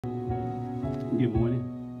Good morning.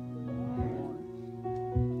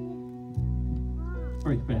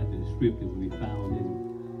 First passage of scripture will be found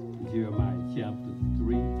in Jeremiah chapter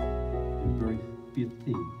 3 and verse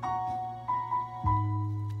 15.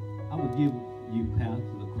 I will give you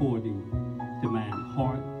pastors according to mine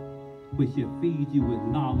heart, which shall feed you with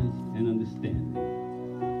knowledge and understanding.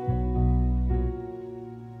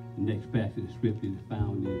 The next passage of scripture is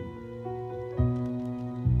found in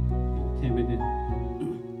Timothy.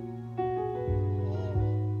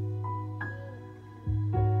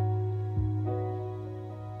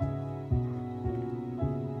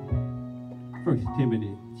 First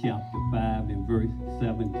Timothy chapter 5 and verse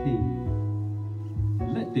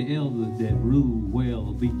 17. Let the elders that rule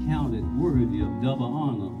well be counted worthy of double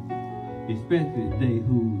honor, especially they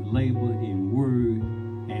who labor in word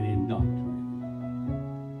and in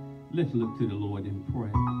doctrine. Let's look to the Lord in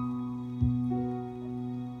prayer.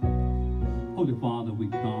 Holy Father, we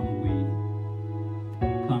come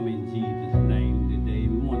in Jesus' name today.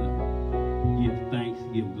 We want to give thanks,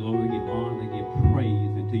 give glory, give honor, give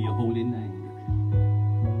praise into your holy name.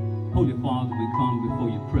 Holy Father, we come before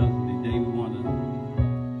your presence today. We want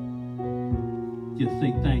to just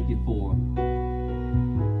say thank you for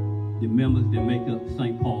the members that make up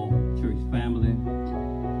St. Paul Church family.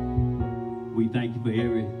 We thank you for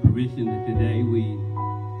every parishioner today.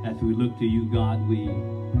 As we look to you, God, we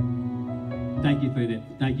thank you for that.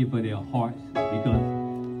 Thank you for their hearts, because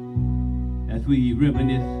as we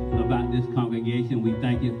reminisce about this congregation, we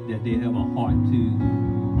thank you that they have a heart to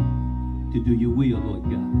do your will, Lord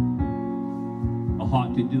God. A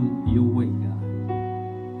heart to do your way, God.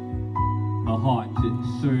 A heart to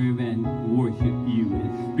serve and worship you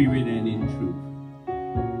in spirit and in truth.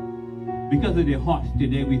 Because of their hearts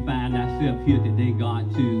today, we find ourselves here today, God,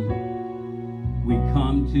 we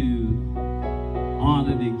come to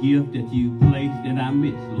honor the gift that you placed in our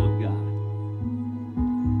midst, Lord God.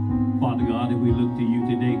 Father God, as we look to you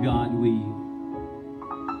today, God, we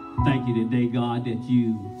thank you today, God, that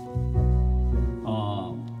you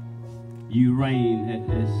reign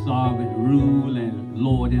as sovereign, rule, and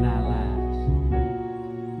Lord in our lives.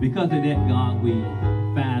 Because of that, God, we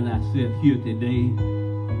find ourselves here today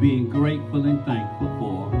being grateful and thankful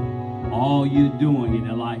for all you're doing in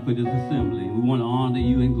the life of this assembly. We want to honor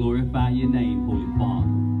you and glorify your name, Holy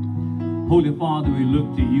Father. Holy Father, we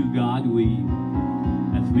look to you, God.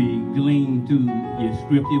 As we glean through your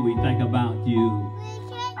scripture, we think about your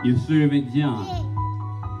servant John,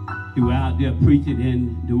 who was out there preaching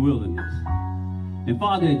in the wilderness. And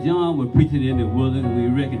Father, as John was preaching in the wilderness, we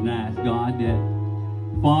recognize, God, that,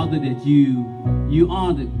 Father, that you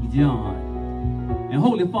honored John. And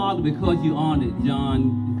Holy Father, because you honored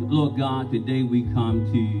John, Lord God, today we come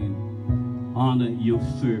to honor your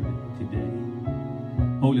servant today.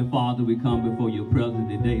 Holy Father, we come before your presence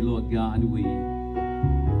today, Lord God. We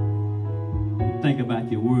think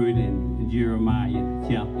about your word in Jeremiah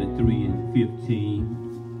chapter 3 and 15.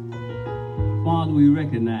 Father, we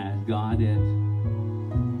recognize, God, that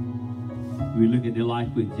we look at the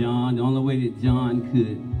life of John. The only way that John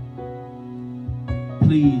could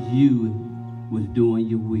please you was doing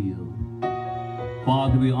your will.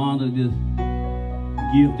 Father, we honor this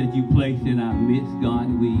gift that you placed in our midst, God.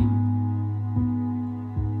 We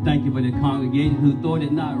thank you for the congregation who thought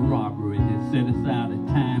it not robbery to set aside a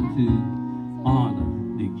time to honor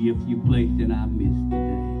the gift you placed in our midst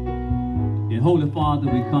today. And Holy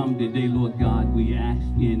Father, we come today, Lord God, we ask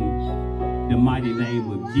in the mighty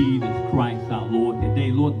name of Jesus Christ, our Lord,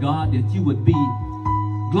 today, Lord God, that you would be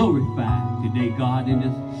glorified today, God, in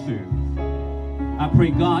this service. I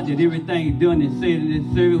pray, God, that everything done and said in this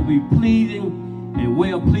service will be pleasing and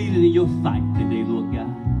well-pleasing in your sight today, Lord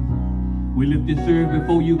God. We lift this service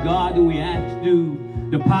before you, God, and we ask through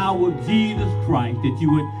the power of Jesus Christ that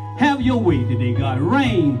you would have your way today, God.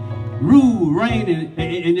 Reign, rule, reign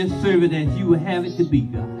in this service as you would have it to be,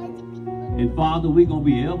 God. And Father, we're going to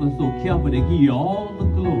be ever so careful to give you all the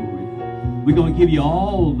glory. We're going to give you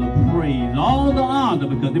all the praise, all the honor,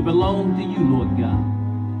 because it belongs to you, Lord God.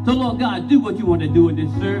 So, Lord God, do what you want to do in this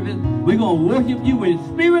service. We're going to worship you in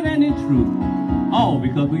spirit and in truth. All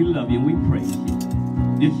because we love you and we praise you.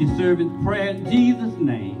 This is your servant's prayer in Jesus'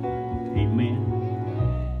 name. Amen.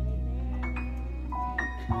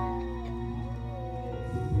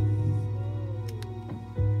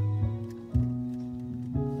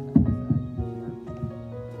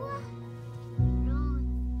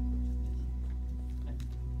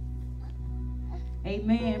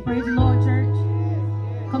 Amen. Praise the Lord, church.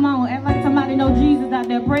 Come on, act like somebody know Jesus out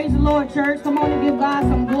there. Praise the Lord, church. Come on and give God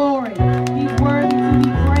some glory. He's worthy to be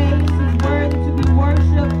praised. He's worthy to be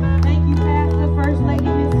worshipped. Thank you, Pastor, First Lady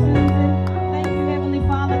Miss Susan. Thank you, Heavenly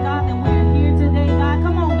Father, God, that we're here today.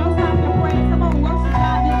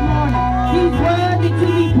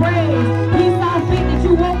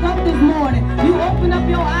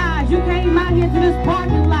 into this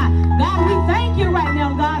parking lot. God, we thank you right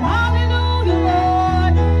now, God. Hallelujah,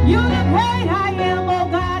 Lord. You the great I am, oh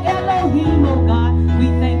God. Elohim, oh God. We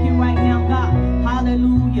thank you right now, God.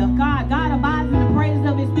 Hallelujah. God abides in the praises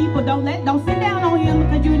of his people. Don't sit down on him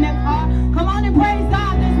because you're in that car. Come on and praise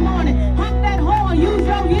God this morning. Honk that horn. Use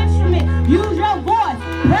your instrument. Use your voice.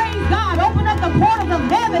 Praise God. Open up the portals of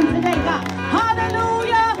heaven today, God.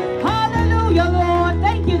 Hallelujah. Hallelujah, Lord.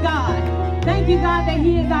 Thank you, God. Thank you, God, that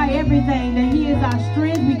he is our everything, that he is our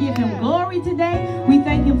strength. We give him glory today. We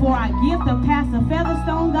thank him for our gift of Pastor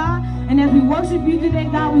Featherstone, God. And as we worship you today,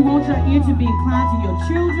 God, we want your ear to be inclined to your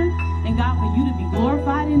children. And God, for you to be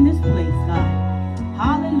glorified in this place, God.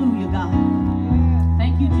 Hallelujah, God.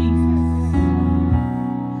 Thank you, Jesus.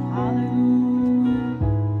 Hallelujah.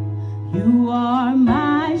 You are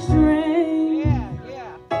my strength.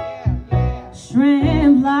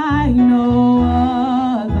 Strength like no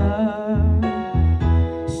other.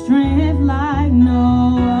 Strength like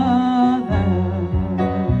no other.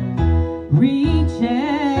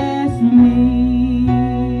 Reaches me.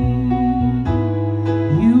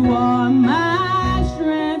 You are my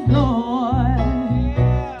strength, Lord.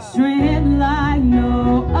 Strength like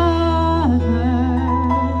no other.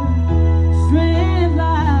 Strength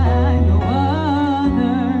like no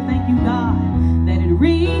other. Thank you, God, that it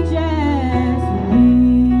reaches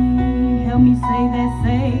me. Help me say that,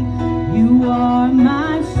 say, you are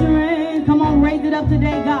my strength. Come on, raise it up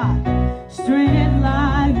today, God. Strength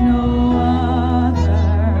like no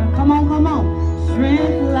other. Come on, come on.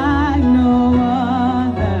 Strength like no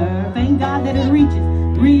other. Thank God that it reaches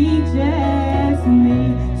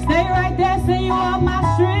me. Stay right there, say you are my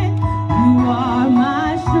strength. You are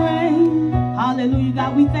my strength. Hallelujah,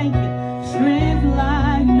 God, we thank you. Strength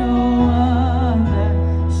like no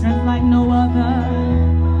other. Strength like no other.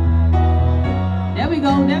 There we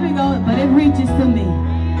go, but it reaches to me.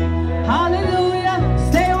 Hallelujah.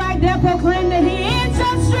 Stay right there, proclaim that he is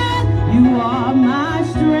your strength. You are my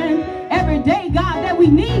strength. Every day, God, that we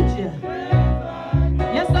need you.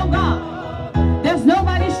 Yes, oh God. There's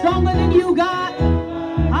nobody stronger than you, God.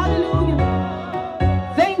 Hallelujah.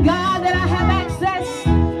 Thank God that I have access.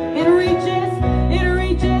 It reaches.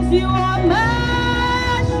 You are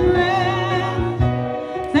my strength.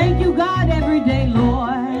 Thank you, God, every day, Lord.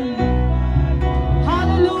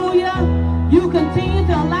 You continue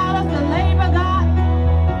to allow us to labor, God.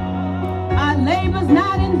 Our labor's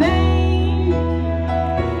not in vain.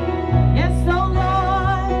 Yes, oh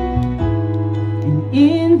Lord. And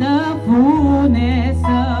in the fullness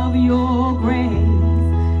of your grace,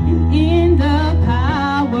 and in the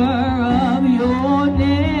power of your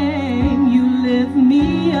name, you lift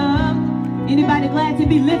me up. Anybody glad to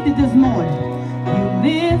be lifted this morning? You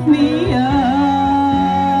lift me up.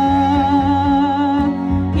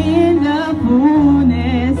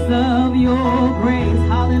 Fullness of your grace,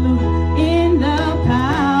 hallelujah, in the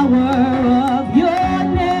power of your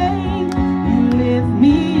name, you lift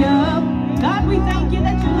me up. God, we thank you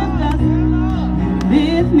that you lift us. You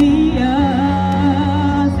lift me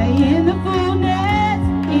up. Say in the fullness,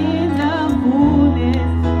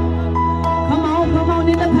 come on,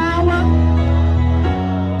 in the power.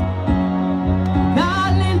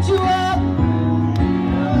 God lift you up.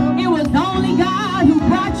 It was only God who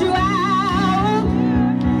brought you out.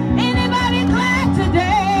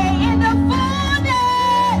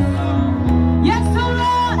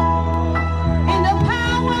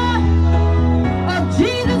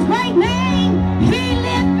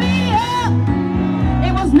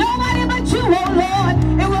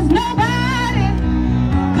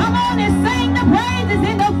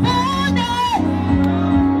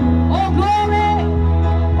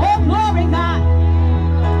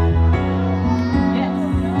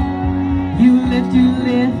 You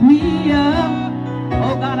lift me up.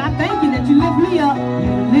 Oh God, I thank you that you lift me up.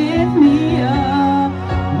 You lift me up.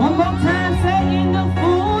 One more time, say in the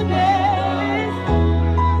fullness.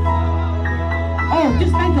 Oh,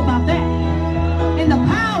 just think about that. In the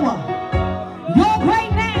power, your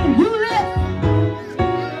great name, you lift.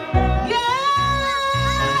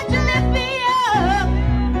 God, you lift me up.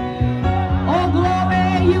 Oh glory,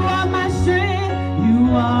 you are my strength. You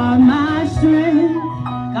are my strength.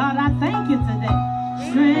 God, I thank you today.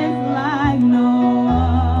 Strength like no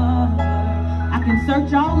other. I can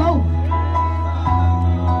search all over.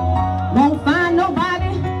 Won't find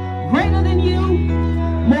nobody greater than you,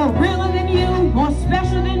 more realer than you, more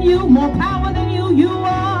special than you, more power than you. You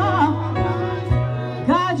are.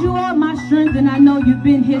 God, you are my strength, and I know you've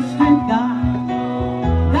been his strength, God.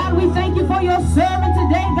 God, we thank you for your servant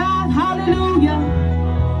today, God. Hallelujah.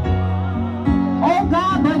 Oh,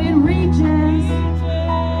 God, but it reaches.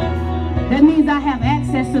 That means means I have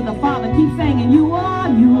access to the Father. Keep singing, you are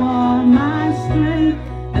my strength,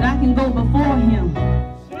 that I can go before him.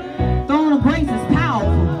 Throne of grace is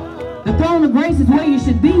powerful. The throne of grace is where you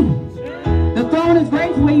should be. The throne of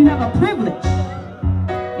grace is where you have a privilege.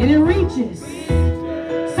 It reaches.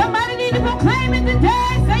 Somebody need to proclaim it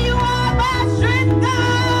today. Say, you are my strength,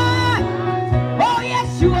 God. Oh,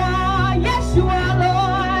 yes, you are. Yes, you are,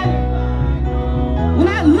 Lord. When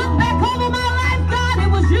I look back over my life, God,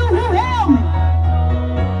 it was you who held me.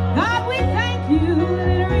 God, we thank you that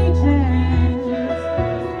it reaches.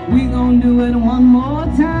 We gonna do it one more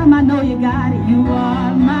time. I know you got it. You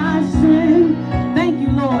are my strength. Thank you,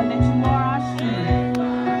 Lord, that you are our strength.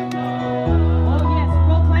 Oh, yes,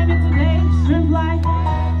 proclaim it today. Strength life.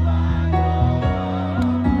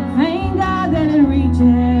 Thank God that it reaches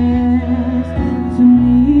to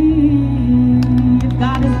me. If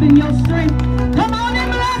God has been your strength, come on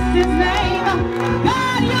and bless his name.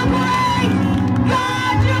 God, you're great.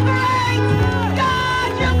 God, you're great. God,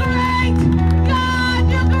 you're great. God,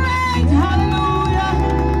 you're great. Hallelujah.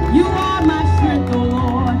 You are my strength, oh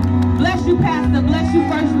Lord. Bless you, Pastor. Bless you,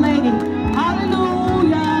 First Lady.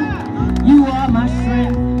 Hallelujah. You are my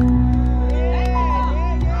strength.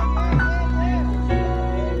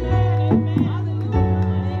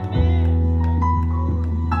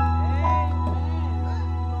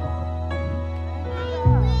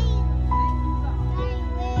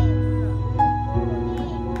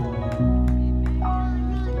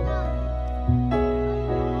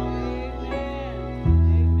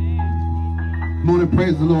 Come on and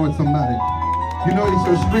praise the Lord, somebody. You know he's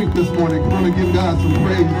your strength this morning. Come on and give God some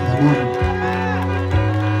praise this morning.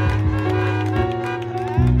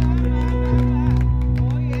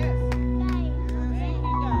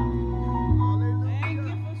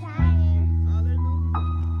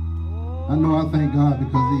 I know I thank God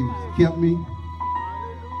because he kept me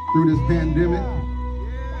through this pandemic,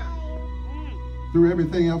 through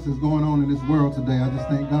everything else that's going on in this world today. I just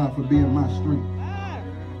thank God for being my strength.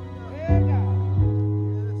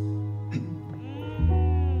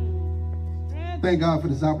 Thank God for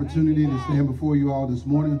this opportunity to stand before you all this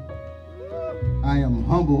morning. I am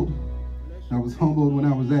humbled. I was humbled when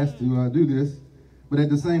I was asked to do this, but at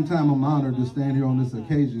the same time, I'm honored to stand here on this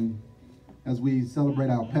occasion as we celebrate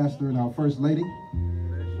our pastor and our first lady.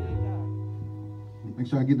 Make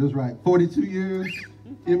sure I get this right. 42 years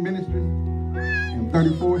in ministry and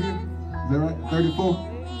 34 here. Is that right? 34?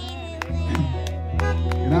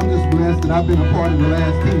 And I'm just blessed that I've been a part of the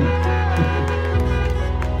last 10.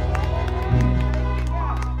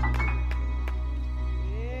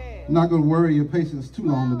 I'm not going to worry your patience too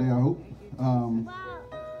long today, I hope.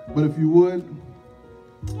 But if you would,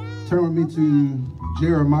 turn with me to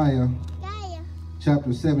Jeremiah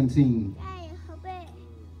chapter 17.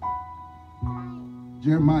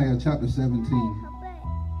 Jeremiah chapter 17.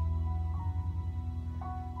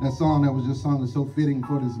 That song that was just sung is so fitting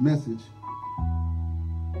for this message.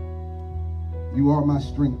 You are my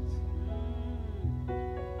strength.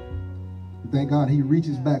 Thank God he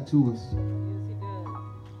reaches back to us.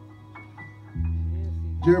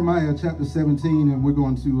 Jeremiah chapter 17, and we're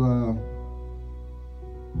going to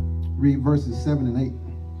read verses 7 and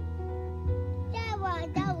 8.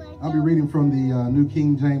 I'll be reading from the New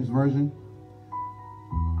King James Version.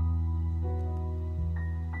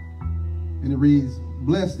 And it reads,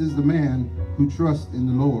 "Blessed is the man who trusts in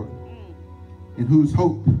the Lord, and whose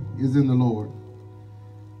hope is in the Lord.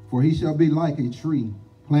 For he shall be like a tree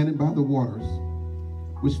planted by the waters,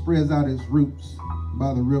 which spreads out its roots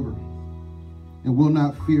by the river, and will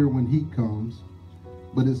not fear when heat comes,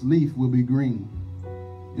 but its leaf will be green,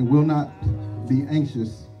 and will not be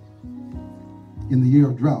anxious in the year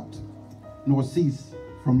of drought, nor cease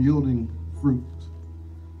from yielding fruit."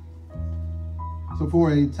 So for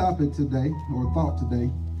a topic today, or thought today,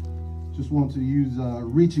 just want to use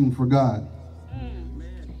reaching for God.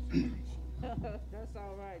 That's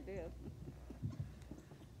all right there.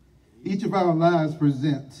 Each of our lives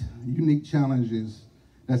present unique challenges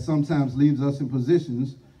that sometimes leaves us in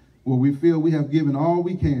positions where we feel we have given all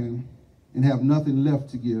we can and have nothing left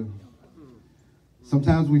to give.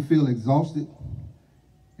 Sometimes we feel exhausted,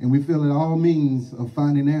 and we feel that all means of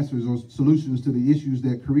finding answers or solutions to the issues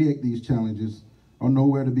that create these challenges are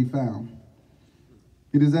nowhere to be found.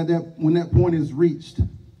 It is when that point is reached,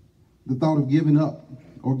 the thought of giving up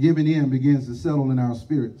or giving in begins to settle in our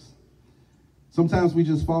spirits. Sometimes we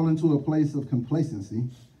just fall into a place of complacency,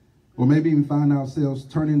 or maybe even find ourselves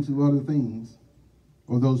turning to other things,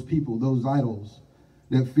 or those people, those idols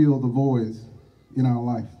that fill the voids in our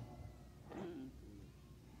life.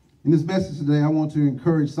 In this message today, I want to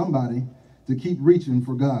encourage somebody to keep reaching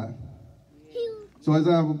for God. So as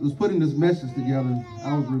I was putting this message together,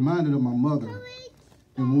 I was reminded of my mother.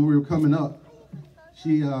 And when we were coming up,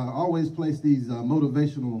 she always placed these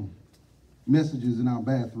motivational messages in our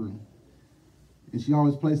bathroom. And she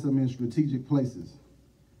always placed them in strategic places.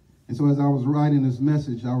 And so as I was writing this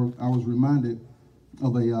message, I was reminded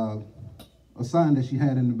of a sign that she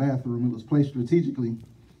had in the bathroom. It was placed strategically,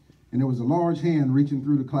 and there was a large hand reaching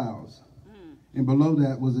through the clouds. And below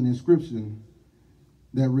that was an inscription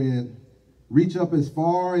that read, "Reach up as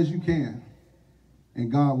far as you can,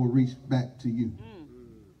 and God will reach back to you."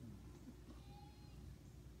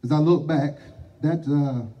 As I look back, that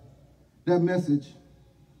message,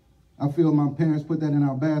 I feel my parents put that in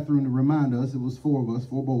our bathroom to remind us, it was 4 of us,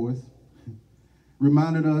 4 boys,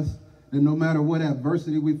 reminded us that no matter what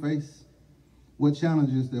adversity we face, what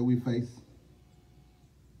challenges that we face,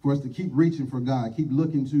 for us to keep reaching for God, keep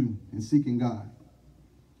looking to and seeking God.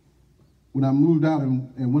 When I moved out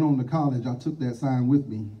and went on to college, I took that sign with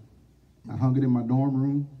me. I hung it in my dorm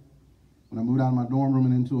room. When I moved out of my dorm room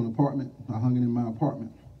and into an apartment, I hung it in my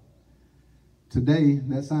apartment. Today,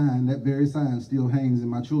 that very sign still hangs in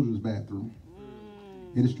my children's bathroom.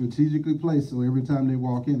 It is strategically placed so every time they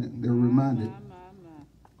walk in it, they're reminded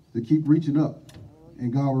to keep reaching up,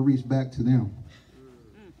 and God will reach back to them.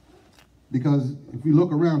 Because if we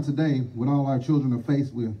look around today, what all our children are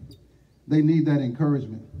faced with, they need that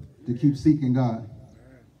encouragement to keep seeking God,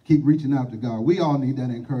 keep reaching out to God. We all need that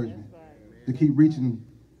encouragement to keep reaching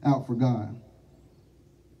out for God.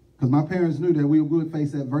 Because my parents knew that we would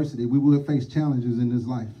face adversity, we would face challenges in this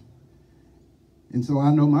life. And so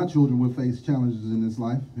I know my children will face challenges in this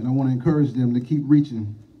life, and I want to encourage them to keep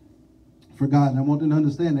reaching for God. And I want them to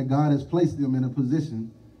understand that God has placed them in a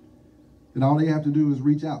position that all they have to do is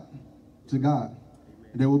reach out to God.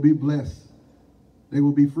 They will be blessed. They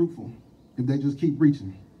will be fruitful if they just keep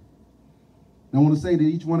reaching. And I want to say to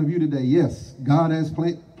each one of you today, yes, God has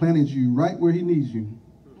planted you right where he needs you,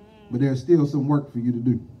 but there's still some work for you to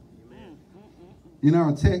do. In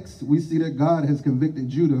our text, we see that God has convicted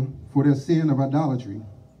Judah for their sin of idolatry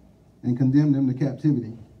and condemned them to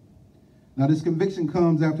captivity. Now, this conviction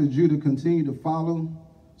comes after Judah continued to follow,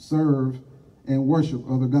 serve, and worship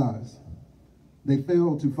other gods. They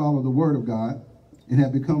failed to follow the word of God and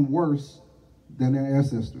had become worse than their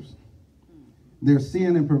ancestors. Their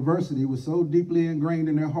sin and perversity was so deeply ingrained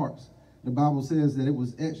in their hearts. The Bible says that it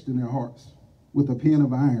was etched in their hearts with a pen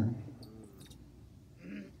of iron.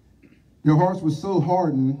 Their hearts were so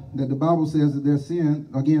hardened that the Bible says that their sin,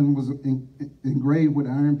 again, was engraved with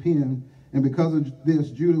an iron pen. And because of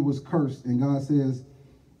this, Judah was cursed. And God says,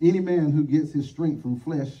 any man who gets his strength from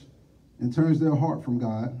flesh and turns their heart from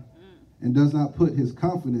God and does not put his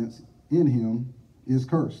confidence in him is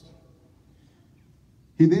cursed.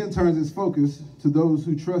 He then turns his focus to those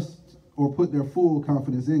who trust or put their full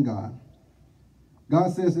confidence in God.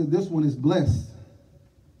 God says that this one is blessed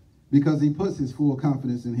because he puts his full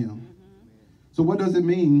confidence in him. So what does it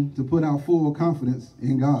mean to put our full confidence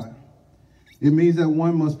in God? It means that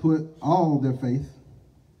one must put all of their faith,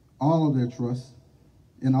 all of their trust,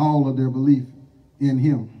 and all of their belief in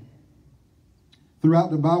him.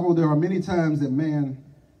 Throughout the Bible, there are many times that man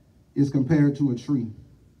is compared to a tree.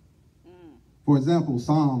 For example,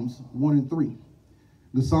 Psalms 1 and 3.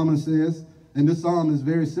 The psalmist says, and this psalm is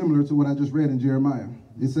very similar to what I just read in Jeremiah.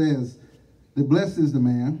 It says, that blessed is the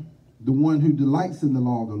man, the one who delights in the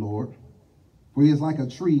law of the Lord, for he is like a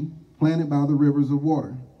tree planted by the rivers of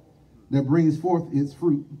water, that brings forth its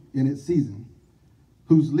fruit in its season,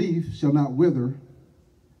 whose leaf shall not wither,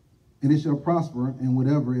 and it shall prosper in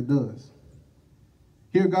whatever it does.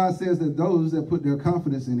 Here God says that those that put their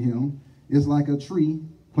confidence in him is like a tree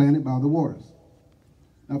planted by the waters.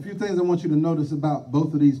 Now, a few things I want you to notice about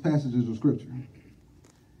both of these passages of Scripture.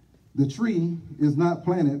 The tree is not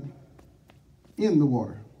planted in the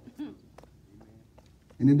water.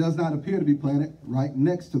 And it does not appear to be planted right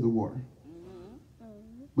next to the water.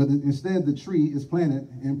 But instead, the tree is planted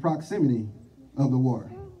in proximity of the water.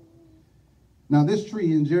 Now, this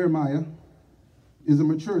tree in Jeremiah is a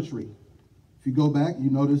mature tree. If you go back, you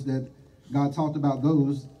notice that God talked about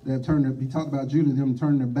those that he talked about Judah, them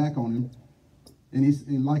turning their back on him, and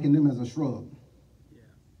he likened them as a shrub,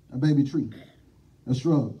 a baby tree, a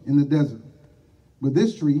shrub in the desert. But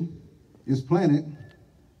this tree is planted.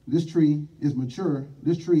 This tree is mature.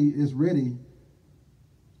 This tree is ready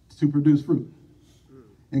to produce fruit.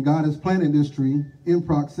 And God has planted this tree in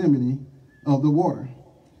proximity of the water.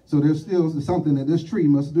 So there's still something that this tree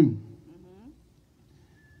must do.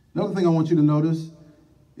 Another thing I want you to notice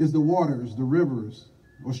is the waters, the rivers,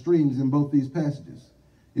 or streams in both these passages.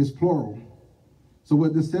 It's plural. So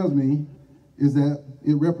what this tells me is that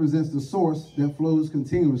it represents the source that flows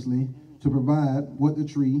continuously to provide what the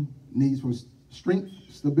tree needs for strength,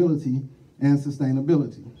 stability, and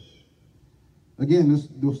sustainability. Again,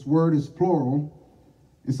 this word is plural,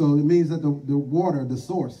 and so it means that the water, the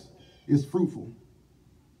source, is fruitful.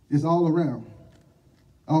 It's all around.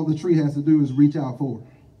 All the tree has to do is reach out for it.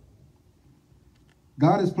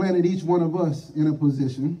 God has planted each one of us in a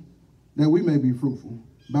position that we may be fruitful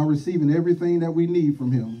by receiving everything that we need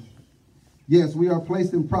from him. Yes, we are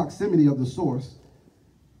placed in proximity of the source,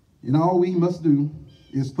 and all we must do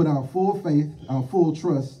is put our full faith, our full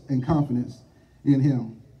trust, and confidence in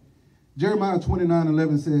him. Jeremiah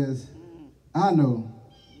 29:11 says, I know.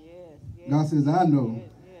 God says, I know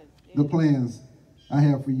the plans I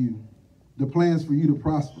have for you. The plans for you to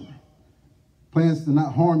prosper. Plans to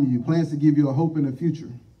not harm you. Plans to give you a hope in the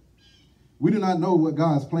future. We do not know what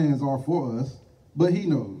God's plans are for us, but he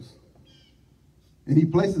knows. And he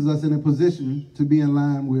places us in a position to be in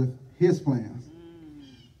line with his plans.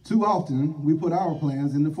 Too often, we put our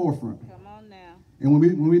plans in the forefront. Come on now. And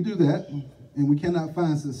when we do that, and we cannot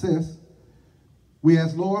find success, we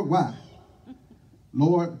ask, Lord, why?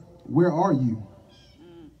 Lord, where are you?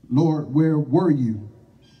 Lord, where were you?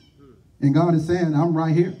 And God is saying, I'm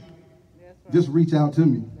right here. Right. Just reach out to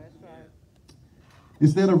me. That's right.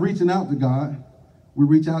 Instead of reaching out to God, we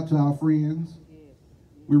reach out to our friends.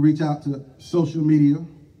 We reach out to social media,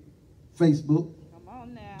 Facebook, Come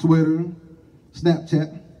on now. Twitter,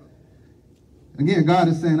 Snapchat. Again, God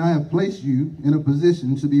is saying, I have placed you in a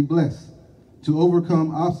position to be blessed, to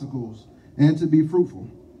overcome obstacles, and to be fruitful.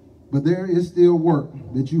 But there is still work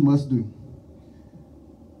that you must do.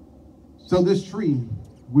 So this tree,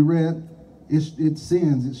 we read, it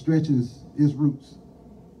sends, it stretches its roots.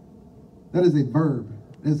 That is a verb.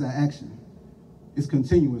 That is an action. It's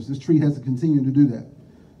continuous. This tree has to continue to do that.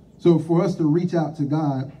 So for us to reach out to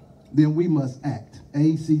God, then we must act.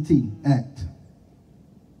 A-C-T, act.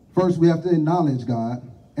 First, we have to acknowledge God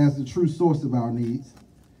as the true source of our needs.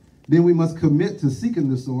 Then we must commit to seeking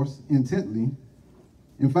the source intently.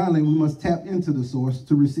 And finally, we must tap into the source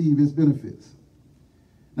to receive its benefits.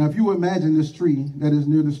 Now, if you imagine this tree that is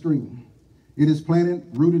near the stream, it is planted,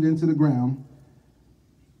 rooted into the ground,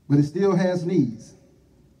 but it still has needs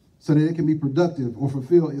so that it can be productive or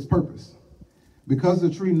fulfill its purpose. Because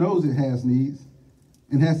the tree knows it has needs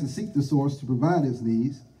and has to seek the source to provide its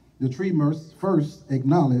needs, the tree must first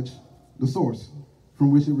acknowledge the source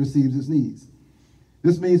from which it receives its needs.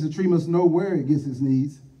 This means the tree must know where it gets its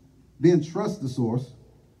needs, then trust the source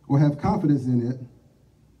or have confidence in it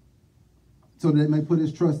so that it may put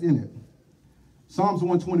its trust in it. Psalms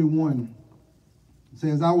 121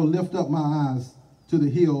 says, I will lift up my eyes to the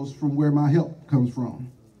hills from where my help comes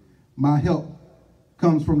from. My help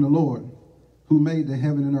comes from the Lord who made the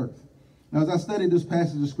heaven and earth. Now, as I studied this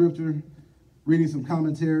passage of scripture, reading some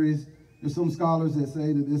commentaries, there's some scholars that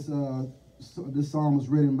say that this psalm was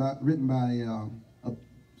written by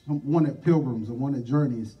one that pilgrims or one that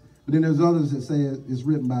journeys. But then there's others that say it's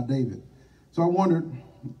written by David. So I wondered,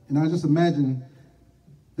 and I just imagined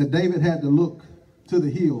that David had to look to the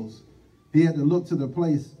hills. He had to look to the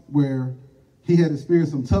place where he had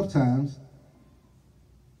experienced some tough times,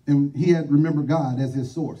 and he had remembered God as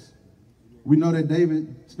his source. We know that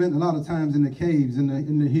David spent a lot of times in the caves, in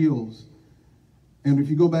the hills. And if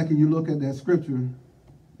you go back and you look at that scripture,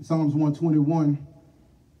 Psalms 121,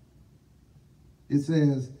 it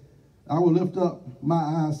says, I will lift up my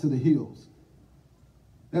eyes to the hills.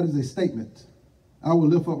 That is a statement. I will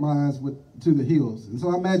lift up my eyes to the hills. And so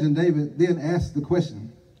I imagine David then asked the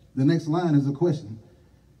question. The next line is a question.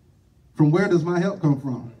 From where does my help come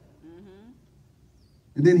from?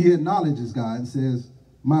 And then he acknowledges God and says,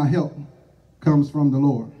 my help comes from the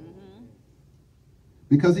Lord.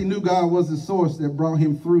 Because he knew God was the source that brought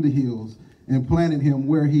him through the hills and planted him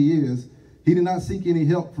where he is, he did not seek any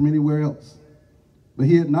help from anywhere else. But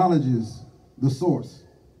he acknowledges the source,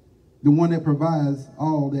 the one that provides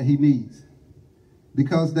all that he needs.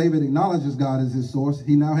 Because David acknowledges God as his source,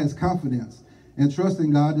 he now has confidence and trust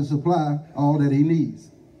in God to supply all that he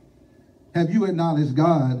needs. Have you acknowledged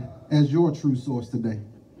God as your true source today?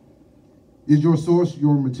 Is your source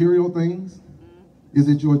your material things? Is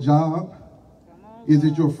it your job? Is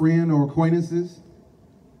it your friend or acquaintances?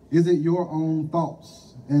 Is it your own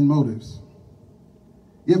thoughts and motives?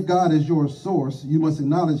 If God is your source, you must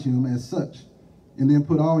acknowledge him as such and then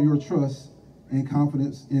put all your trust and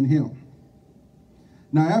confidence in him.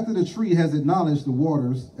 Now, after the tree has acknowledged the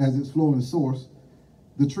waters as its flowing source,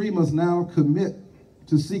 the tree must now commit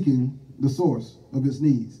to seeking the source of its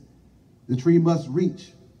needs. The tree must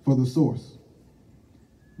reach for the source.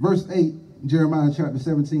 Verse 8, Jeremiah chapter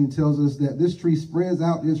 17 tells us that this tree spreads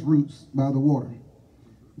out its roots by the water.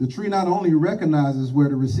 The tree not only recognizes where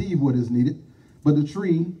to receive what is needed, but the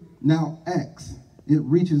tree now acts. It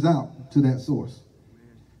reaches out to that source.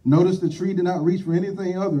 Notice the tree did not reach for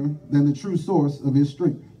anything other than the true source of his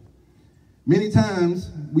strength. Many times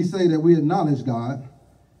we say that we acknowledge God,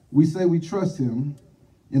 we say we trust him,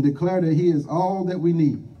 and declare that he is all that we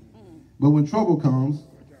need. But when trouble comes,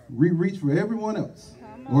 we reach for everyone else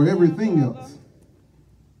or everything else,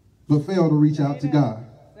 but fail to reach out to God.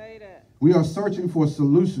 We are searching for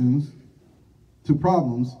solutions to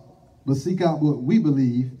problems, but seek out what we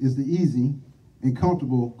believe is the easy and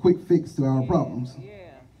comfortable quick fix to our problems.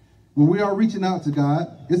 When we are reaching out to God,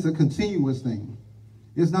 it's a continuous thing.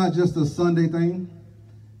 It's not just a Sunday thing.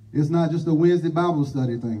 It's not just a Wednesday Bible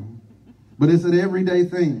study thing. But it's an everyday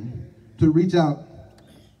thing to reach out,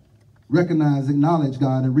 recognize, acknowledge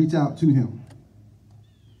God, and reach out to him.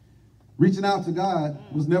 Reaching out to God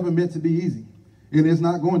was never meant to be easy. And it's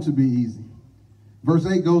not going to be easy. Verse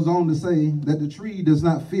 8 goes on to say that the tree does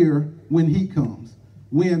not fear when heat comes.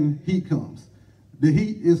 When heat comes. The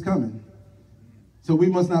heat is coming. So we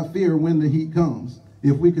must not fear when the heat comes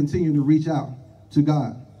if we continue to reach out to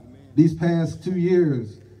God. Amen. These past 2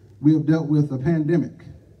 years, we have dealt with a pandemic.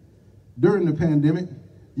 During the pandemic,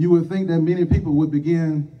 you would think that many people would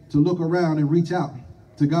begin to look around and reach out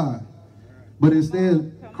to God. But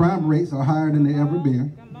instead, crime rates are higher than they ever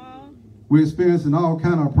been. We're experiencing all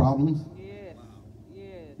kinds of problems.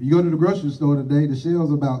 You go to the grocery store today, the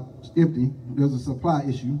shelves are about empty. There's a supply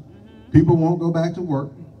issue. People won't go back to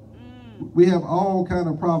work. We have all kinds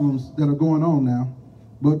of problems that are going on now.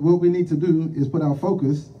 But what we need to do is put our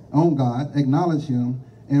focus on God, acknowledge him,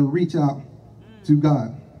 and reach out to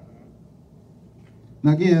God.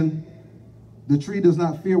 Now again, the tree does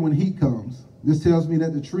not fear when heat comes. This tells me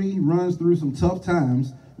that the tree runs through some tough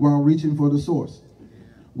times while reaching for the source.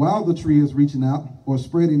 While the tree is reaching out or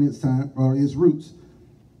spreading its roots,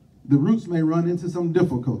 the roots may run into some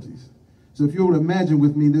difficulties. So if you would imagine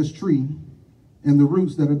with me this tree and the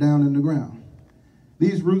roots that are down in the ground.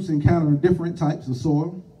 These roots encounter different types of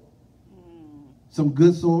soil. Some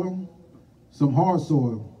good soil, some hard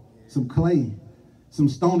soil, some clay, some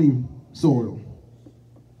stony soil.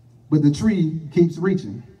 But the tree keeps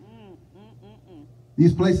reaching.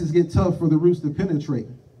 These places get tough for the roots to penetrate.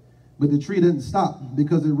 But the tree doesn't stop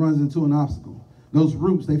because it runs into an obstacle. Those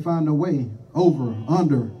roots, they find a way over,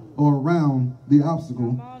 under, or around the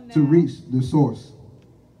obstacle to reach the source.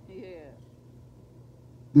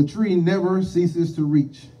 The tree never ceases to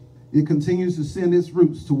reach. It continues to send its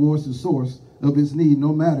roots towards the source of its need,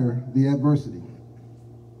 no matter the adversity.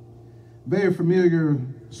 Very familiar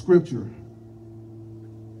scripture.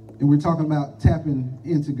 And we're talking about tapping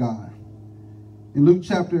into God. In Mark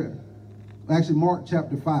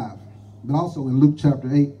chapter 5, but also in Luke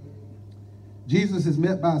chapter 8, Jesus is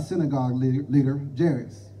met by a synagogue leader,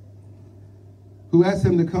 Jairus, who asked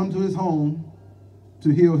him to come to his home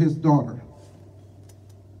to heal his daughter.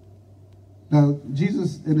 Now,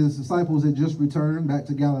 Jesus and his disciples had just returned back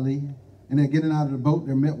to Galilee, and they're getting out of the boat.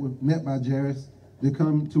 They're met by Jairus. They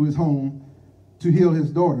come to his home to heal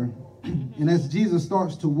his daughter. And as Jesus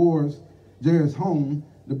starts towards Jairus' home,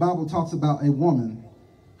 the Bible talks about a woman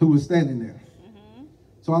who was standing there.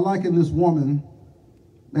 So I liken this woman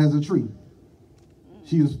as a tree.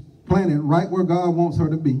 She is planted right where God wants her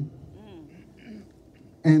to be.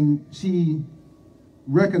 And she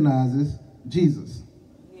recognizes Jesus.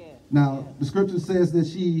 Now, the scripture says that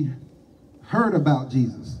she heard about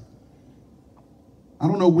Jesus. I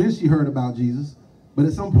don't know when she heard about Jesus, but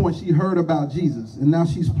at some point she heard about Jesus. And now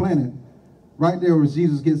she's planted right there where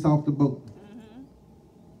Jesus gets off the boat.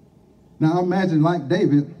 Now, imagine, like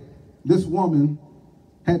David, this woman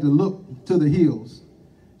had to look to the hills.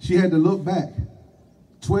 She had to look back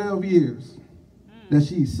 12 years that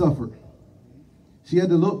she suffered. She had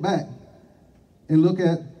to look back and look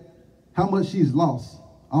at how much she's lost.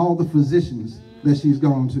 All the physicians that she's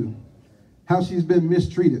gone to, how she's been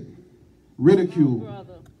mistreated, ridiculed,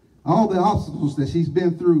 all the obstacles that she's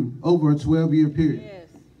been through over a 12-year period.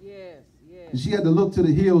 And she had to look to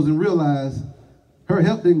the hills and realize her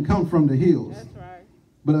help didn't come from the hills,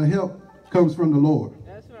 but her help comes from the Lord.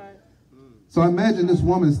 So I imagine this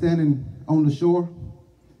woman standing on the shore,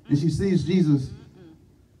 and she sees Jesus.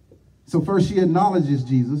 So first she acknowledges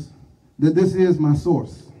Jesus, that this is my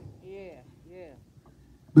source.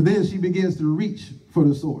 But then she begins to reach for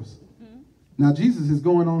the source. Now, Jesus is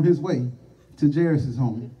going on his way to Jairus'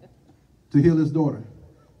 home to heal his daughter.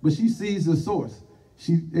 But she sees the source.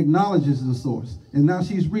 She acknowledges the source. And now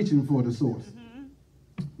she's reaching for the source.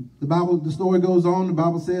 The story goes on. The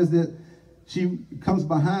Bible says that she comes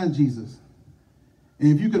behind Jesus.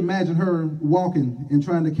 And if you can imagine her walking and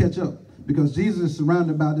trying to catch up, because Jesus is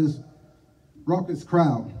surrounded by this raucous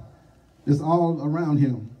crowd that's all around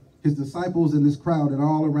him. His disciples and this crowd are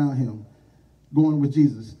all around him, going with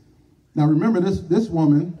Jesus. Now remember, this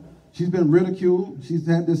woman, she's been ridiculed. She's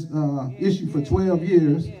had this issue for 12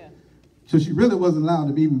 years. So she really wasn't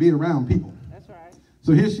allowed to even be around people. That's right.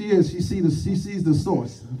 So here she is. She sees the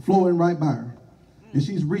source flowing right by her. And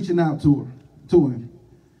she's reaching out to him.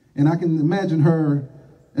 And I can imagine her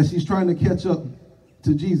as she's trying to catch up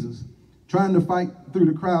to Jesus, trying to fight through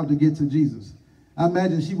the crowd to get to Jesus. I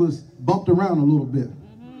imagine she was bumped around a little bit,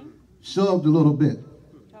 shoved a little bit.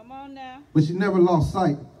 Come on now. But she never lost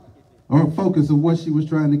sight or focus of what she was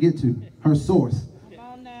trying to get to, her source. Come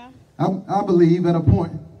on now. I believe at a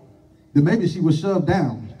point that maybe she was shoved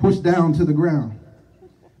down, pushed down to the ground.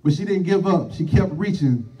 But she didn't give up. She kept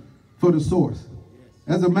reaching for the source.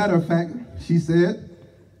 As a matter of fact, she said,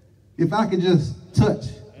 if I could just touch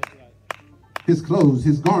his clothes,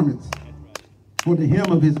 his garments, or the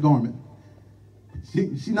hem of his garment.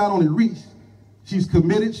 She not only reached, she's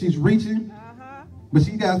committed, she's reaching, but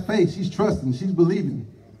she got faith, she's trusting, she's believing.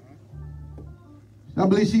 I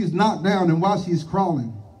believe she's knocked down, and while she's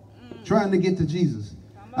crawling, trying to get to Jesus,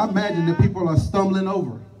 I imagine that people are stumbling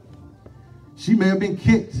over. She may have been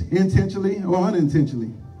kicked intentionally or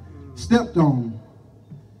unintentionally, stepped on,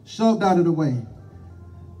 shoved out of the way.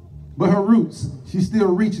 But her roots, she's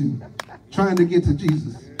still reaching, trying to get to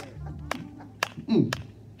Jesus.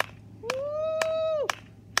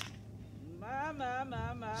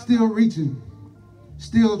 Still reaching,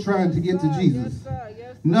 still trying to get to Jesus. Yes, sir.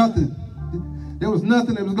 Yes, sir. Nothing. There was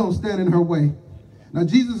nothing that was going to stand in her way. Now,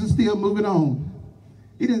 Jesus is still moving on.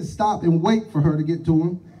 He didn't stop and wait for her to get to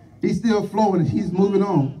him. He's still flowing. He's moving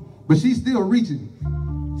on. But she's still reaching,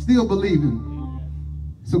 still believing.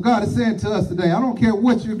 So God is saying to us today, I don't care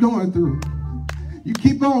what you're going through. You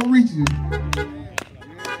keep on reaching.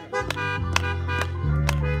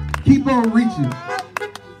 Keep on reaching.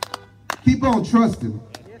 Keep on trusting.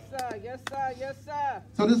 Yes, sir. Yes, sir. Yes, sir.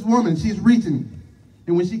 So this woman, she's reaching.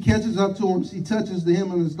 And when she catches up to him, she touches the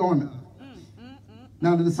hem of his garment.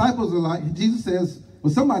 Now the disciples are like, Jesus says,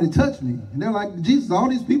 well, somebody touched me. And they're like, Jesus, all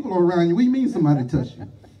these people are around you. What do you mean somebody touched you?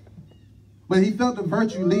 But he felt the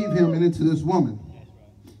virtue leave him and into this woman.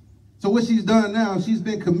 So what she's done now, she's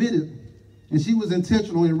been committed. And she was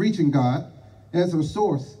intentional in reaching God as her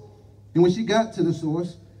source. And when she got to the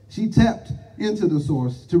source, she tapped into the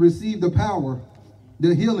source to receive the power,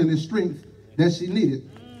 the healing and strength that she needed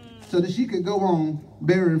so that she could go on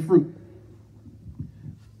bearing fruit.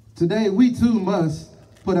 Today, we too must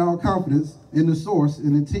put our confidence in the source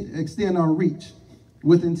and extend our reach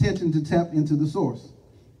with intention to tap into the source.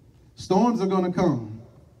 Storms are going to come.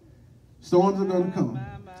 Storms are going to come.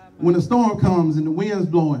 When the storm comes and the wind's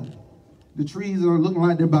blowing, the trees are looking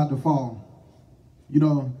like they're about to fall. You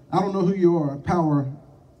know, I don't know who your power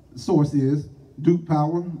source is, Duke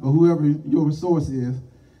Power, or whoever your source is,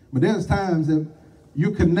 but there's times that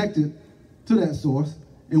you're connected to that source,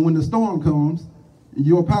 and when the storm comes,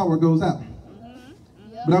 your power goes out.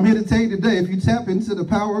 But I'm here to tell you today, if you tap into the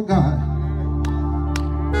power of God,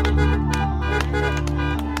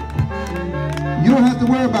 you don't have to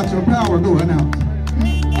worry about your power going out.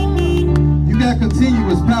 You got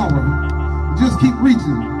continuous power. Just keep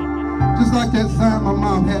reaching. Just like that sign my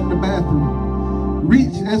mom had in the bathroom.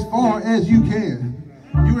 Reach as far as you can.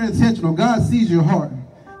 You're intentional. God sees your heart.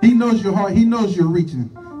 He knows your heart. He knows you're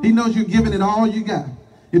reaching. He knows you're giving it all you got.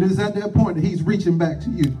 It is at that point that he's reaching back to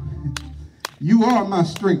you. You are my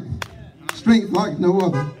strength. Strength like no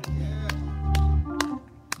other.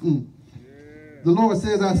 The Lord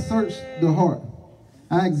says, I search the heart.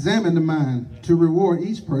 I examine the mind to reward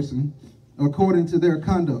each person according to their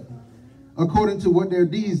conduct, according to what their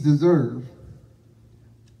deeds deserve.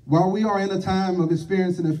 While we are in a time of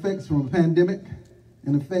experiencing effects from a pandemic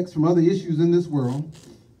and effects from other issues in this world,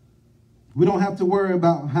 we don't have to worry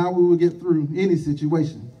about how we will get through any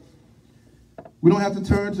situation. We don't have to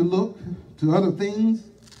turn to look to other things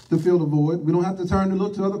to fill the void. We don't have to turn to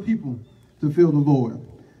look to other people to fill the void.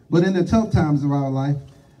 But in the tough times of our life,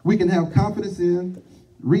 we can have confidence in,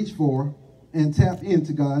 reach for, and tap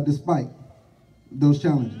into God despite those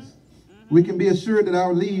challenges. We can be assured that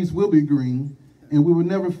our leaves will be green and we will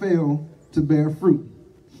never fail to bear fruit.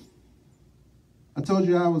 I told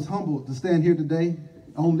you I was humbled to stand here today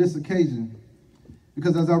on this occasion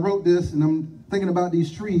because as I wrote this and I'm thinking about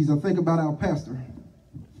these trees, I think about our pastor.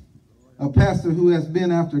 A pastor who has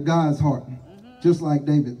been after God's heart, just like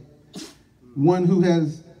David. One who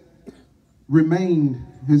has remained,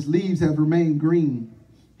 his leaves have remained green.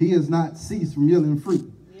 He has not ceased from yielding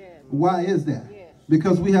fruit. Why is that?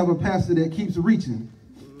 Because we have a pastor that keeps reaching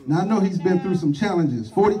Now, I know he's been through some challenges.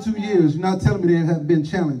 42 years, you're not telling me there have been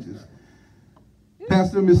challenges.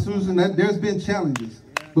 Pastor and Miss Susan, there's been challenges.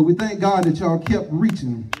 But we thank God that y'all kept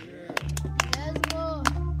reaching.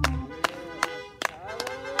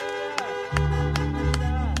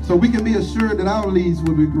 So we can be assured that our leaves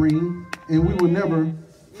will be green and we will never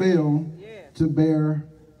fail to bear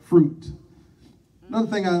fruit. Another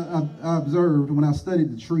thing I observed when I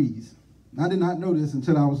studied the trees, I did not know this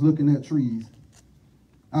until I was looking at trees.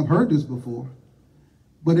 I've heard this before,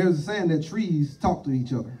 but there's a saying that trees talk to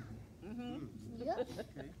each other.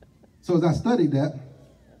 So as I studied that,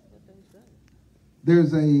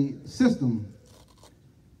 there's a system,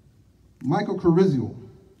 mycorrhizal.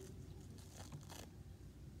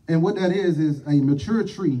 And what that is a mature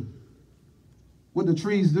tree. What the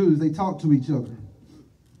trees do is they talk to each other.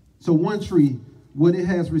 So one tree, what it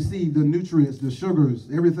has received, the nutrients, the sugars,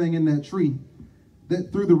 everything in that tree,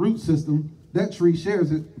 that through the root system, that tree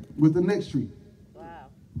shares it with the next tree. Wow.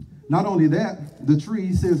 Not only that, the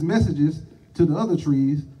tree sends messages to the other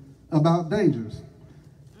trees about dangers.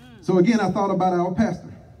 So again, I thought about our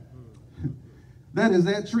pastor. That is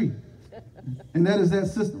that tree. And that is that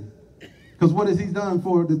system. Because what has he done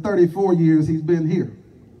for the 34 years he's been here?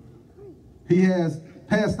 He has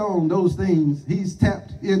passed on those things. He's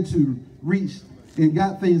tapped into, reached, and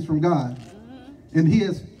got things from God. And he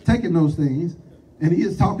has taken those things, and he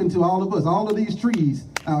is talking to all of us, all of these trees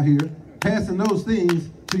out here, passing those things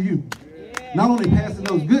to you. Not only passing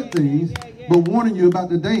those good things, but warning you about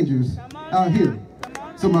the dangers out here.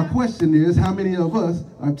 So my question is, how many of us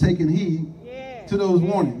are taking heed to those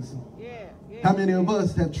warnings? How many of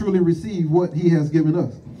us have truly received what he has given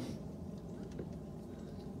us?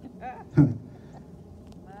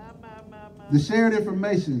 The shared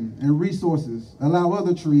information and resources allow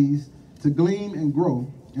other trees to glean and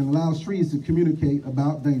grow, and allows trees to communicate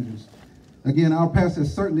about dangers. Again, our pastor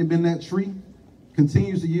has certainly been that tree,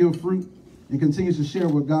 continues to yield fruit, and continues to share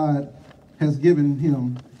what God has given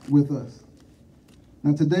him with us.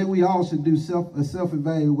 Now today we all should do a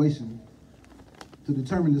self-evaluation to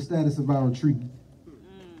determine the status of our tree.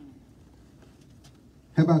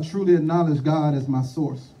 Have I truly acknowledged God as my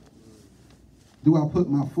source? Do I put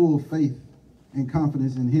my full faith and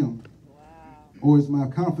confidence in him? Or is my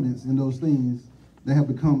confidence in those things that have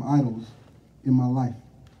become idols in my life?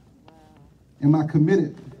 Am I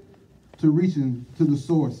committed to reaching to the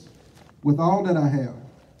source with all that I have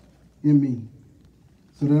in me,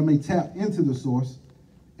 so that I may tap into the source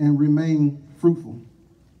and remain fruitful?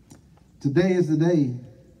 Today is the day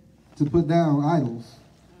to put down idols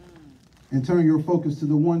and turn your focus to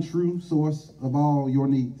the one true source of all your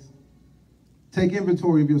needs. Take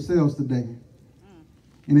inventory of yourselves today.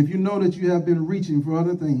 And if you know that you have been reaching for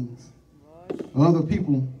other things, or other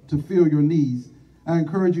people to fill your needs, I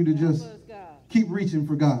encourage you to just keep reaching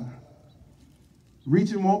for God.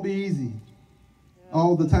 Reaching won't be easy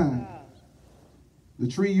all the time. The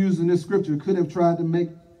tree used in this scripture could have tried to make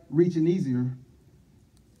reaching easier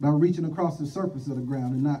by reaching across the surface of the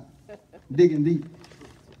ground and not digging deep.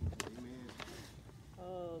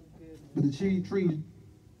 But the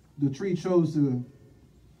tree chose to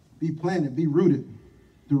be planted, be rooted,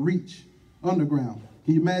 to reach underground.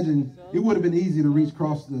 Can you imagine? It would have been easy to reach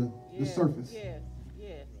across the surface.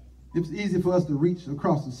 It's easy for us to reach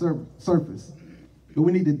across the surface, but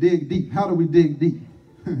we need to dig deep. How do we dig deep?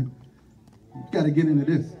 Got to get into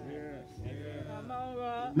this.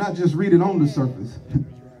 Not just read it on the surface,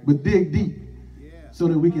 but dig deep so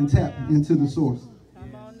that we can tap into the source.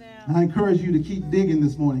 I encourage you to keep digging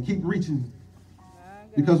this morning. Keep reaching.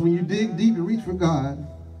 Because when you dig deep and reach for God,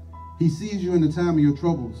 he sees you in the time of your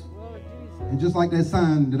troubles. And just like that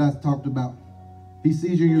sign that I talked about, he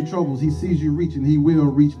sees you in your troubles. He sees you reaching. He will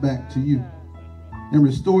reach back to you and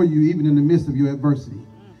restore you even in the midst of your adversity.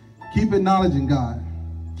 Keep acknowledging God.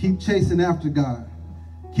 Keep chasing after God.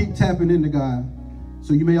 Keep tapping into God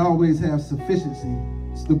so you may always have sufficiency,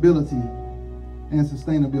 stability, and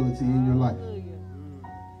sustainability in your life.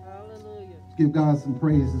 Let's give God some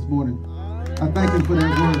praise this morning. I thank him for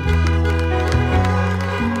that word.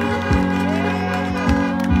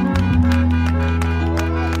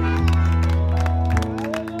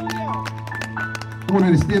 I want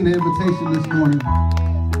to extend the invitation this morning.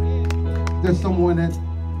 There's someone that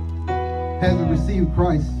hasn't received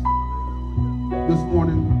Christ this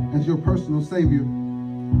morning as your personal Savior.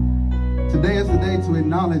 Today is the day to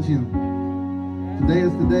acknowledge him. Today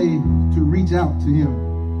is the day to reach out to him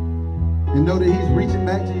and know that he's reaching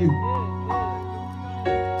back to you.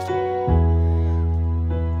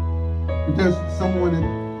 If there's someone that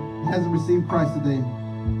hasn't received Christ today,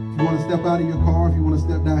 if you want to step out of your car, if you want to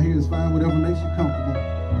step down here, it's fine. Whatever makes you comfortable.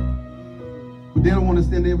 But But then I want to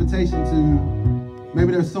extend the invitation to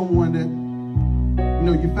maybe there's someone that,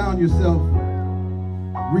 you found yourself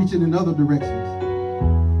reaching in other directions,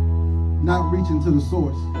 not reaching to the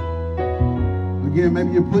source. Again,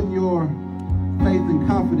 maybe you're putting your faith and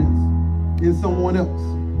confidence in someone else.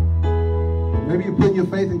 Maybe you're putting your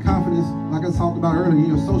faith and confidence, like I talked about earlier, in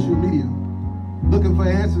your social media, looking for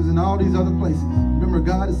answers in all these other places. Remember,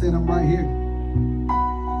 God has said, I'm right here.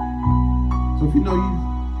 So if you know you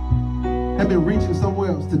have been reaching somewhere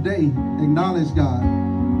else today, acknowledge God.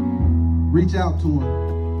 Reach out to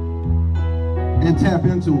Him and tap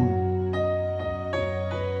into Him.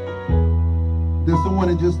 There's someone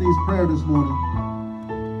that just needs prayer this morning.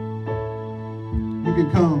 You can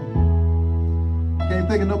come. Can't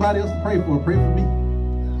think of nobody else to pray for. Pray for me.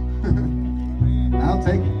 I'll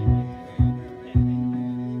take it.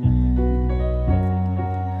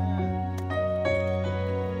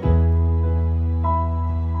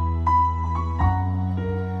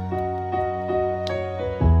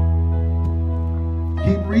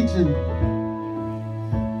 Keep reaching.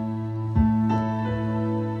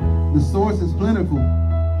 The source is plentiful.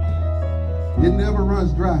 It never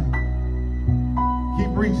runs dry.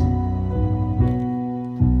 Keep reaching.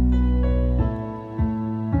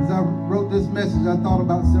 As I wrote this message, I thought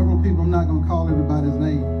about several people. I'm not going to call everybody's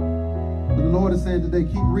name. But the Lord is saying today,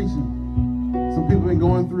 keep reaching. Some people have been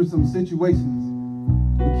going through some situations.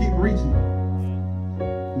 But keep reaching.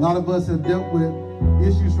 A lot of us have dealt with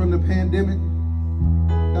issues from the pandemic.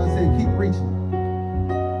 God said, keep reaching.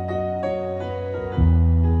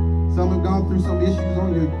 Some have gone through some issues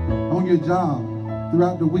on your job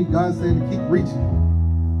throughout the week. God said to keep reaching.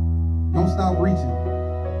 Don't stop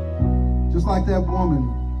reaching. Just like that woman.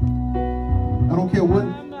 I don't care what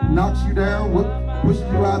knocks you down, what pushes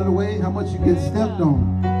you out of the way, how much you get stepped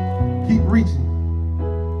on. Keep reaching.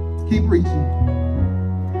 Keep reaching.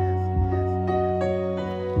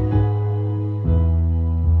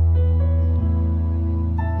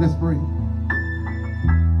 Let's pray.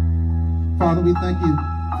 Father, we thank you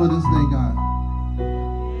for this day, God.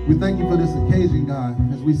 We thank you for this occasion, God,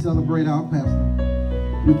 as we celebrate our pastor.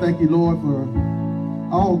 We thank you, Lord, for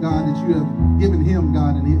all, God, that you have given him,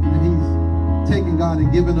 God, and he's taken, God,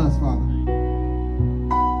 and given us, Father.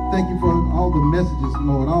 Thank you for all the messages,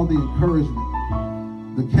 Lord, all the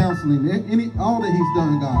encouragement, the counseling, all that he's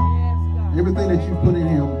done, God. Everything that you put in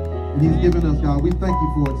him and he's given us, God. We thank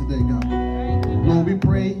you for it today, God. Lord, we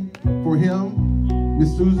pray for him, Miss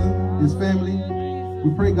Susan, his family. We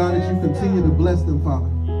pray, God, that you continue to bless them, Father.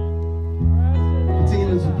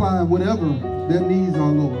 Continue to supply whatever their needs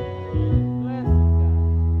are, Lord.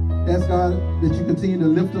 Ask, God, that you continue to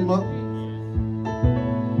lift them up.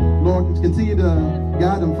 Lord, continue to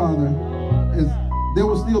guide them, Father, as there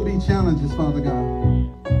will still be challenges, Father God.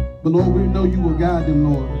 But, Lord, we know you will guide them,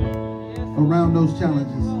 Lord, around those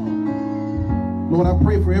challenges. Lord, I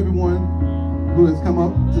pray for everyone who has come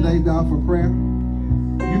up today, God, for prayer.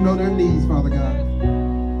 You know their needs, Father God.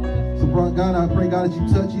 So, God, I pray, God, that you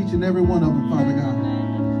touch each and every one of them, Father God.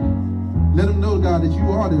 Let them know, God, that you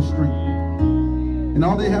are their strength. And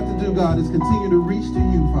all they have to do, God, is continue to reach to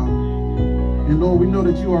you, Father. And, Lord, we know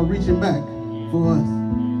that you are reaching back for us.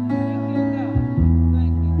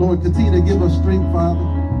 Lord, continue to give us strength, Father,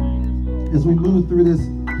 as we move through this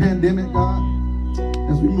pandemic, God.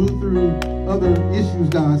 As we move through other issues,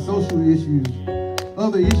 God, social issues,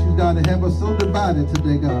 other issues, God, that have us so divided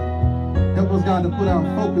today, God. Help us, God, to put our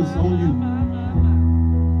focus on you.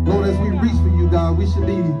 Lord, as we reach for you, God, we should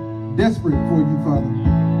be desperate for you, Father.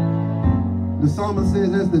 The psalmist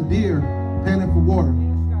says, as the deer panted for water,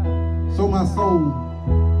 so my soul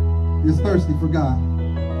is thirsty for God.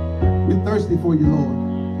 We're thirsty for you,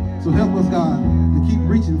 Lord. So help us, God, to keep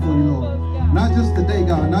reaching for you, Lord. Not just today,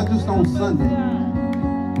 God, not just on Sunday,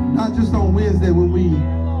 not just on Wednesday when we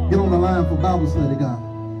get on the line for Bible study, God,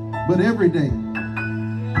 but every day.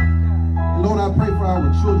 And Lord, I pray for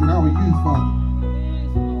our children, our youth, Father.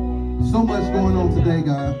 So much going on today,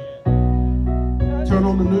 God. Turn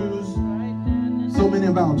on the news. So many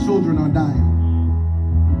of our children are dying.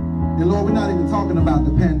 And Lord, we're not even talking about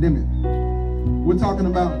the pandemic. We're talking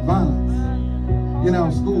about violence in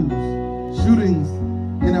our schools, shootings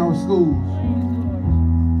in our schools,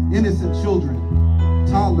 innocent children,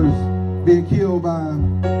 toddlers being killed by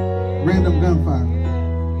random gunfire.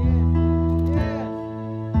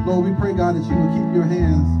 Lord, we pray, God, that you will keep your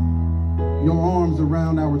hands, your arms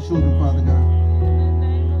around our children, Father God.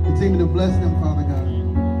 Continue to bless them, Father God.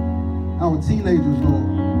 Our teenagers, Lord.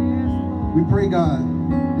 We pray, God,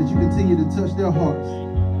 that you continue to touch their hearts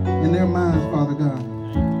and their minds, Father God.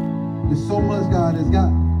 There's so much, God, that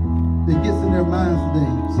gets in their minds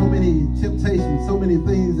today. So many temptations, so many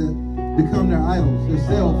things that become their idols, their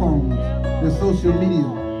cell phones, their social media.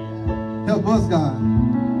 Help us, God,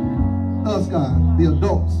 the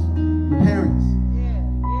adults, the parents.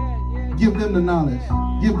 Give them the knowledge,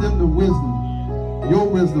 give them the wisdom, your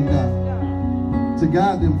wisdom, God, to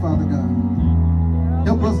guide them, Father God.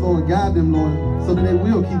 Help us, Lord, guide them, Lord, so that they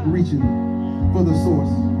will keep reaching for the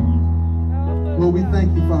source. Lord, we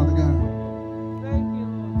thank you, Father God.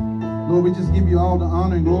 Lord, we just give you all the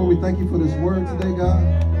honor and glory. We thank you for this word today, God.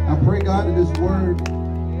 I pray, God, that this word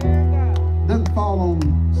doesn't fall on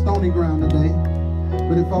stony ground today,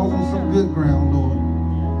 but it falls on some good ground, Lord.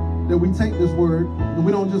 That we take this word and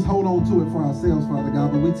we don't just hold on to it for ourselves, Father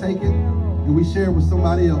God, but we take it and we share it with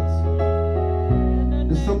somebody else.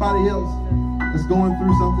 There's somebody else that's going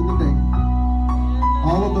through something today.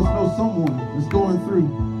 All of us know someone that's going through,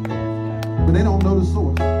 but they don't know the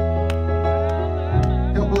source.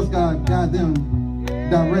 Help us, God, guide them,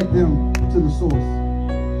 direct them to the source.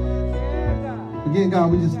 Again,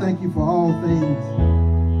 God, we just thank you for all things.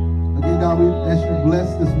 Again, God, we ask you to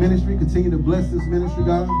bless this ministry, continue to bless this ministry,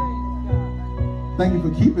 God. Thank you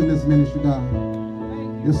for keeping this ministry, God.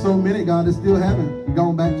 There's so many, God, that still haven't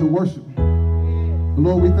gone back to worship. But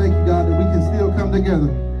Lord, we thank you, God, that we can still come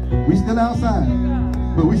together. We still outside,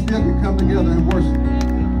 but we still can come together and worship.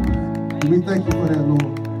 And we thank you for that,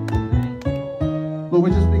 Lord. Lord,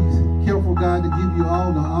 we just be careful, God, to give you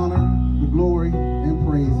all the honor, the glory, and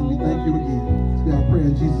praise. And we thank you again. It's our prayer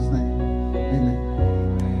in Jesus' name. Amen.